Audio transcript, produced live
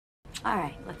All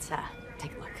right, let's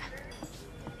take a look.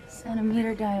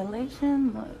 Centimeter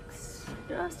dilation looks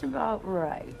just about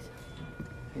right.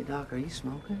 Hey, Doc, are you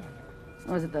smoking?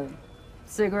 Was it the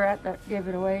cigarette that gave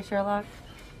it away, Sherlock?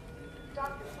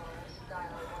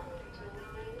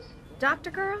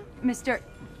 Doctor girl? Mr.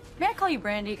 May I call you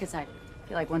Brandy? Because I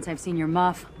feel like once I've seen your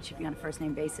muff, we should be on a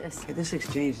first-name basis. Hey, this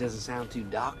exchange doesn't sound too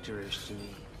doctorish to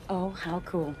me. Oh, how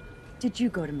cool. Did you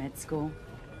go to med school?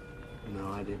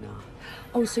 No, I did not.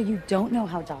 Oh, so you don't know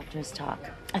how doctors talk.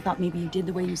 I thought maybe you did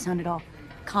the way you sounded all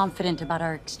confident about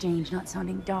our exchange, not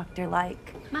sounding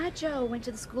doctor-like. My Joe went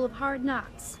to the School of Hard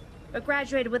Knocks, but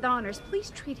graduated with honors.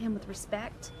 Please treat him with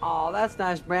respect. Oh, that's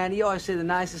nice, Brandy. You always say the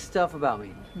nicest stuff about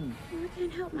me. I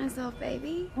can't help myself,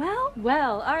 baby.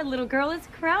 Well, our little girl is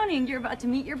crowning. You're about to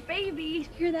meet your baby.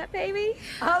 Hear that, baby?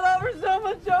 I love her so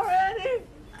much already.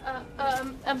 Hold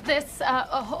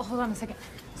on a second.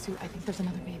 Sue, I think there's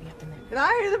another baby up in there. Can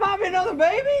I hear there might be another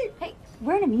baby? Hey,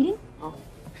 we're in a meeting.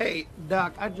 Hey,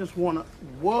 Doc, I just wanna...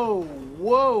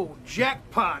 Whoa,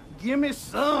 jackpot, give me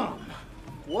some.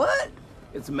 What?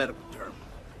 It's a medical term.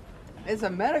 It's a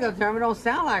medical term. It don't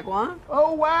sound like one.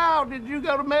 Oh, wow, did you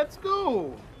go to med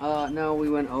school? No,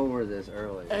 we went over this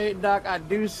earlier. Hey, Doc, I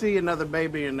do see another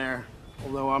baby in there,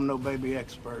 although I'm no baby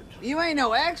expert. You ain't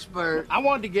no expert. I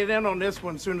wanted to get in on this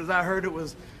one as soon as I heard it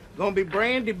was gonna be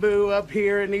Brandy Boo up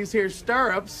here in these here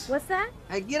stirrups. What's that?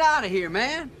 Hey, get out of here,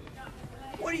 man.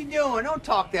 What are you doing? Don't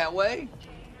talk that way.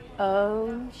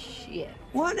 Oh, shit.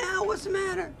 What now? What's the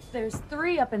matter? There's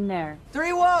 3 up in there.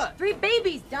 3 what? 3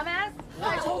 babies, dumbass.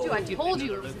 I told you. Well,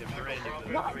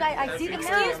 I see them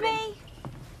now. Excuse me?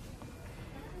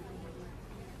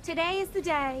 Today is the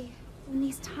day when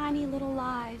these tiny little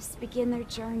lives begin their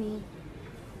journey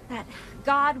that,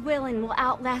 God willing, will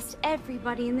outlast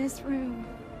everybody in this room.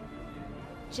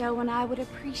 Joe and I would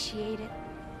appreciate it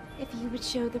if you would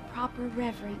show the proper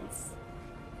reverence.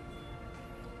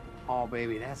 Oh,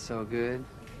 baby, that's so good.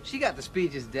 She got the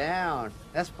speeches down.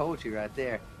 That's poetry right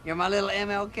there. You're my little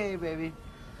MLK, baby.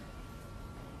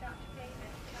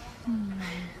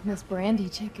 This Brandy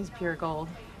chick is pure gold,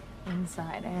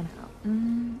 inside and out.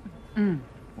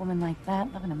 Woman like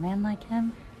that, loving a man like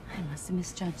him. I must have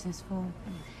misjudged this fool.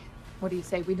 What do you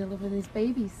say we deliver these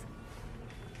babies?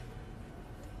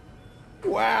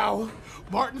 Wow,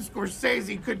 Martin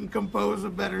Scorsese couldn't compose a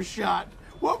better shot.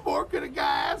 What more could a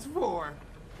guy ask for?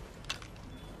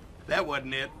 That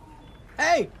wasn't it.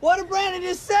 Hey, what did Brandon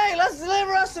just say? Let's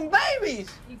deliver us some babies.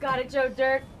 You got it, Joe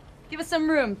Dirt. Give us some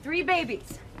room. 3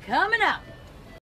 babies. Coming up.